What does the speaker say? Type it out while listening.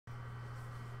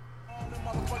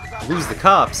Lose the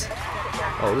cops.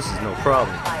 Oh, this is no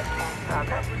problem.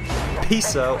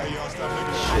 Peace out.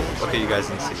 Shit. Okay, you guys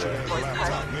didn't see that.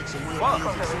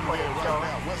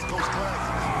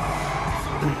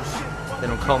 They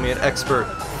don't call me an expert,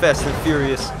 Fast and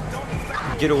Furious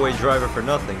getaway driver for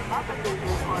nothing.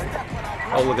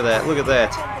 Oh, look at that. Look at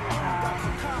that.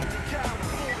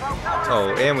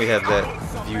 Oh, and we have that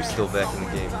view still back in the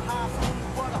game.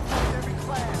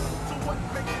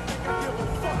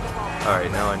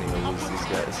 Alright, now I need to lose these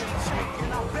guys.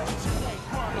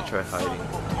 Let me try hiding.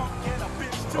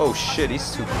 Oh shit,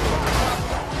 he's too cool.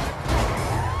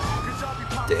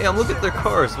 Damn, look at their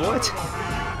cars, what?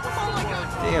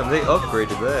 Damn, they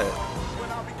upgraded that.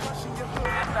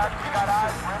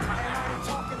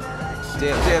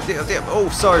 Damn. Oh,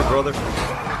 sorry, brother.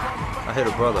 I hit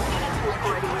a brother.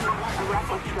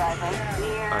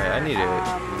 Alright, I need to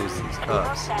release these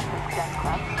cops.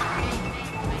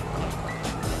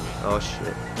 Oh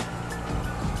shit.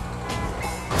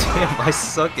 Damn, I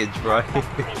suck at driving.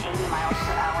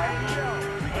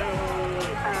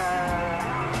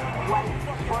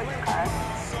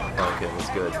 Okay, that's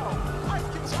good.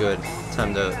 That's good.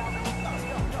 Time to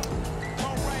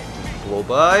blow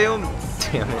by him.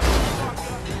 Damn it.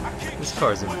 This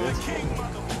car's invincible.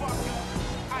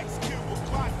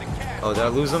 Oh, did I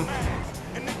lose him?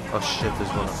 Oh shit,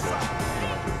 there's one up there.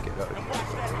 Get out of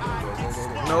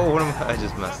here. No, what am I? I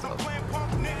just messed up.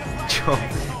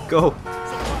 Go!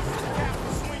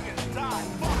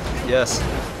 Yes,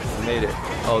 I made it.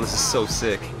 Oh, this is so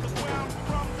sick.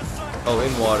 Oh,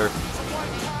 in water.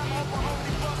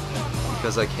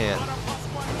 Because I can.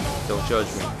 Don't judge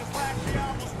me.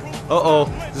 Uh-oh,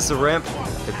 is this a ramp?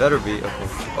 It better be.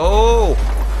 Okay. Oh!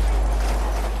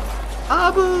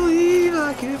 I believe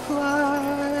I can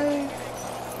fly.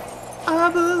 I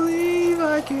believe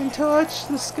I can touch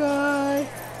the sky.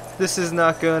 This is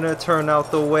not gonna turn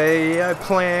out the way I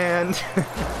planned.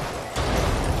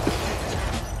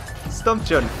 Stump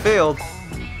jump failed.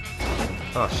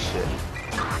 Oh shit.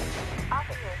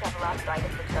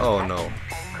 Oh no.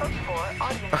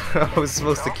 I was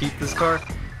supposed to keep this car?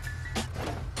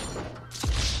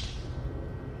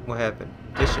 What happened?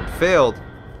 Mission failed.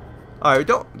 Alright,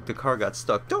 don't. The car got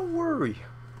stuck. Don't worry.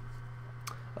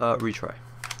 Retry.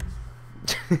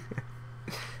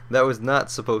 That was not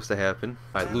supposed to happen.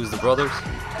 Alright, lose the brothers.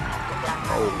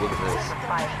 Oh, look at this.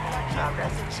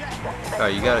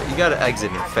 Alright, you gotta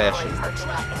exit in fashion.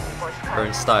 Or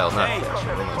in style, not fashion.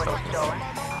 What am I talking about?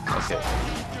 Okay.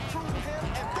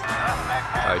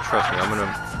 Alright, trust me, I'm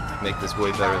gonna make this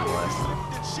way better than last time.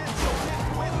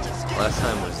 Last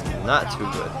time was not too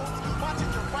good.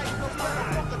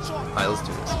 Alright, let's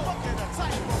do this.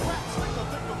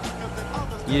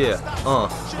 Yeah,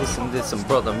 listen to some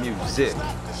brother music.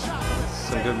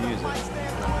 Some good music.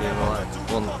 Not being alive.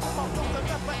 Well, I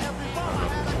don't know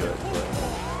if it's good,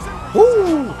 but...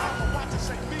 Woo!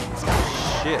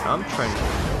 Shit, I'm trying to...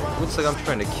 Looks like I'm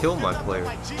trying to kill my player.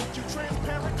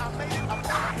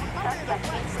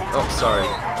 Oh, sorry.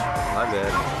 My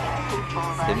bad.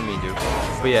 Didn't mean to.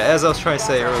 But yeah, as I was trying to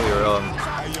say earlier,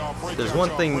 there's one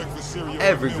thing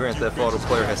every Grand Theft Auto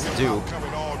player has to do,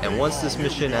 and once this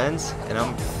mission ends, and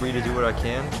I'm free to do what I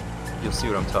can, you'll see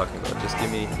what I'm talking about. Just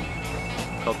give me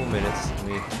a couple minutes, let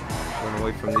me run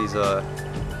away from these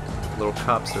little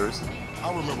copsters. I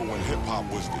remember when hip hop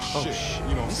was the shit.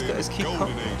 You know, these guys keep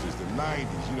coming. The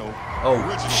 90s, you know. Oh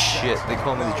shit, they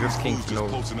call me the Drift King for no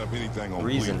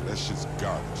reason. That shit's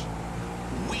garbage.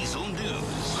 Weasel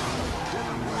News.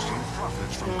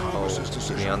 Oh,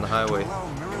 getting on the highway. I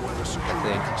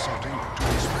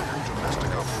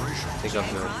think I'm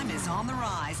good.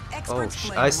 Oh,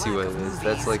 I see what it is.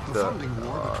 That's like the,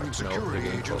 no, they're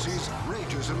getting close.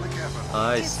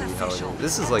 I see how it is.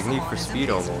 This is like Need for Speed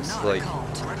almost. Like,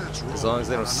 as long as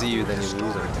they don't see you, then you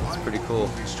lose everything. It's pretty cool.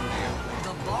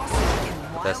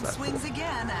 But that's not cool.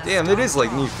 Damn, it is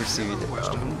like Need for Speed.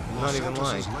 I'm not even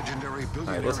lying.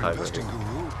 Alright, let's hide right here.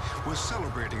 Was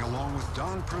celebrating along with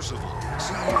Don Percival,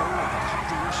 CEO of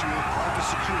controversial private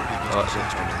security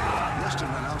business. Weston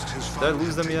announced his did I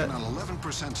lose them yet? an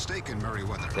 11% stake in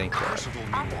Merriweather. Thank God. Percival,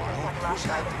 meanwhile, was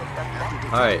happy after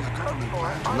Alright, defending the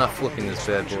government I'm not flipping this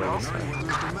bad boy this time.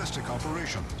 Merriweather's domestic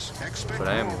operations. But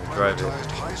I am going to drive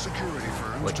it High security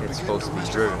firms like to it's begin supposed to be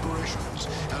domestic driven. operations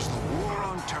as the war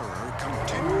on terror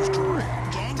continues to rage.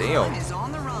 Damn. Is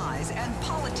on the rise, and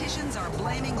politicians are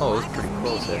blaming Oh, it's lack pretty of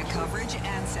close, media actually. coverage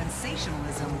and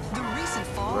sensationalism. The recent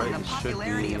fall in Right, the it should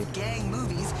popularity be of gang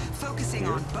movies, focusing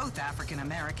here. on both African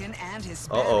American and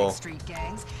Hispanic Uh-oh. street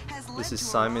gangs, has led This is to a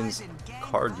Simon's rise in gang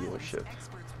car violence. dealership.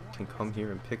 Experts Can come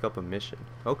here and pick up a mission.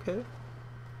 Okay.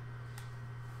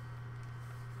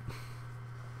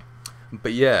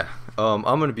 But yeah, I'm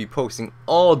gonna be posting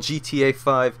all GTA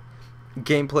 5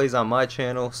 gameplays on my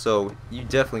channel, so you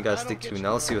definitely gotta stick tuned.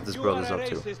 Now let's see what this brother's up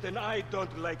to. Racist and I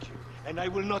don't like you, and I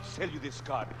will not sell you this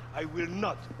car. I will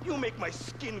not. You make my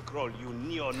skin crawl, you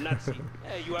neo-Nazi.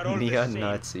 Hey, you are all the same.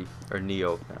 Neo-Nazi or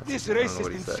neo-Nazi. This I don't know racist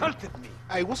what he said. insulted me.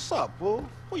 Hey, what's up, boo?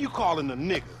 Who you calling a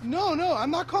nigga? No,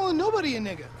 I'm not calling nobody a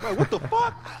nigga. Wait, what the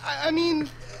fuck? I mean,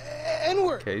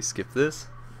 N-word. Okay, skip this.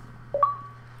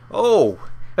 Oh,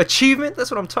 achievement? That's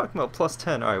what I'm talking about. Plus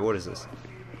 10. All right, what is this? What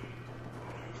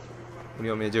do you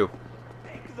want me to do?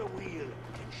 Take the wheel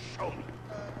and show me.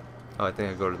 Oh, I think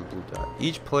I go to the blue dot.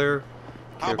 Each player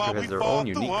How about character has we their fall own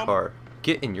through unique 'em? car.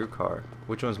 Get in your car.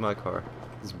 Which one's my car?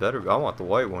 It's better. I want the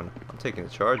white one. I'm taking the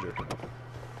Charger.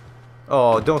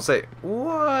 Oh, don't say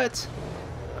what?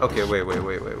 Okay, wait.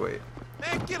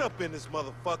 Man, get up in this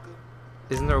motherfucker.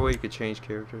 Isn't there a way you could change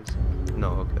characters?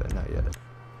 No, okay, not yet.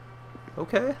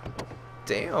 Okay.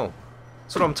 Damn.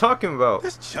 That's what I'm talking about.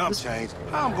 This chump change.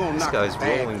 I'm gonna This knock guy's a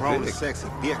bad, rolling grown, big. sexy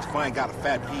bitch if I ain't got a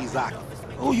fat peas eye.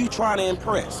 Who you trying to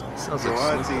impress? Sounds Your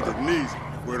like auntie Snoop Dogg. Denise,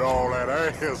 with all that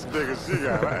ass, nigga, she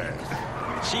got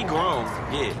ass. She grown,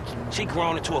 yeah. She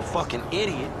grown into a fucking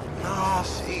idiot. Nah,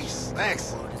 she's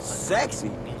sexy.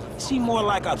 Sexy? She more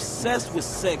like obsessed with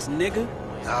sex, nigga.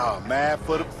 Nah, mad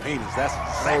for the penis. That's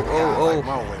exactly Oh, how I like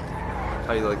my women.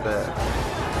 How you like that?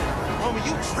 Homie,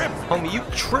 you tripping. Homie, you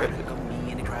tripping.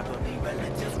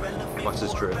 Watch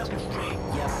this drift. Oh,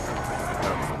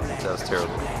 that was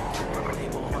terrible.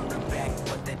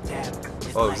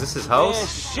 Oh, is this his Man,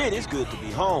 house? shit, it's good to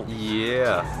be home.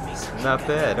 Yeah. Not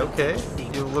bad. Okay. You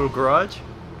have a little garage?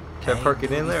 Can I park it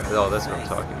in there? Oh, that's what I'm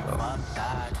talking about.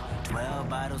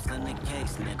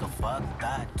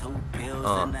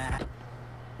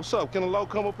 What's up? Can a low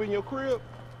come up in your crib?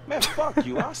 Man, fuck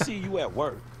you. I'll see you at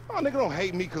work. Oh, nigga, don't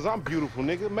hate me because I'm beautiful,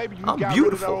 nigga. Maybe you I'm got beautiful.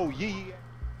 rid of that old yee.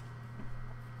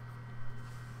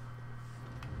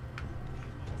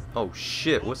 Oh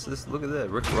shit, what's this? Look at that,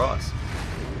 Rick Ross.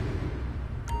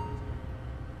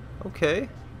 Okay.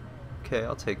 Okay,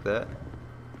 I'll take that.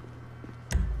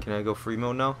 Can I go free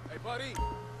mode now? Hey, buddy.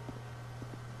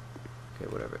 Okay,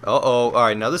 whatever. Uh-oh,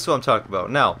 alright, now this is what I'm talking about.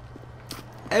 Now,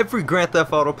 every Grand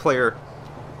Theft Auto player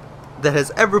that has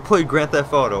ever played Grand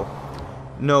Theft Auto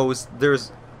knows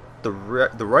there's the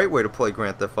right way to play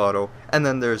Grand Theft Auto, and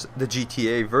then there's the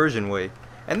GTA version way.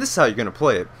 And this is how you're gonna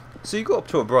play it. So you go up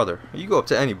to a brother, or you go up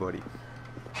to anybody.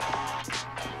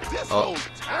 This Oh. whole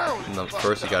town is No, fucked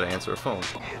first you up. gotta answer a phone.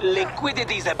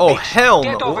 Liquidity's a Oh, bitch. hell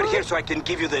Get no. over What? here so I can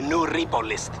give you the new repo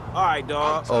list. All right,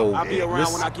 dog. Oh, I'll be around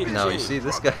this, when I get now the you change. see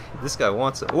this guy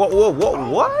wants it. Whoa,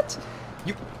 what?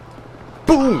 You,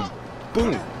 boom,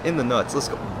 in the nuts. Let's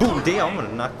go. Boom, damn! I'm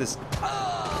gonna knock this.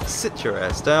 Sit your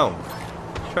ass down.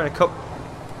 Trying to cup.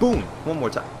 Boom, one more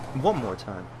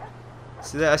time.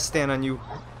 See that? I stand on you.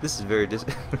 This is very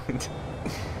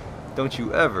Don't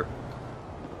you ever,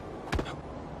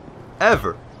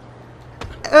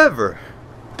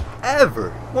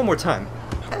 one more time,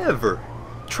 ever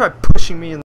try pushing me in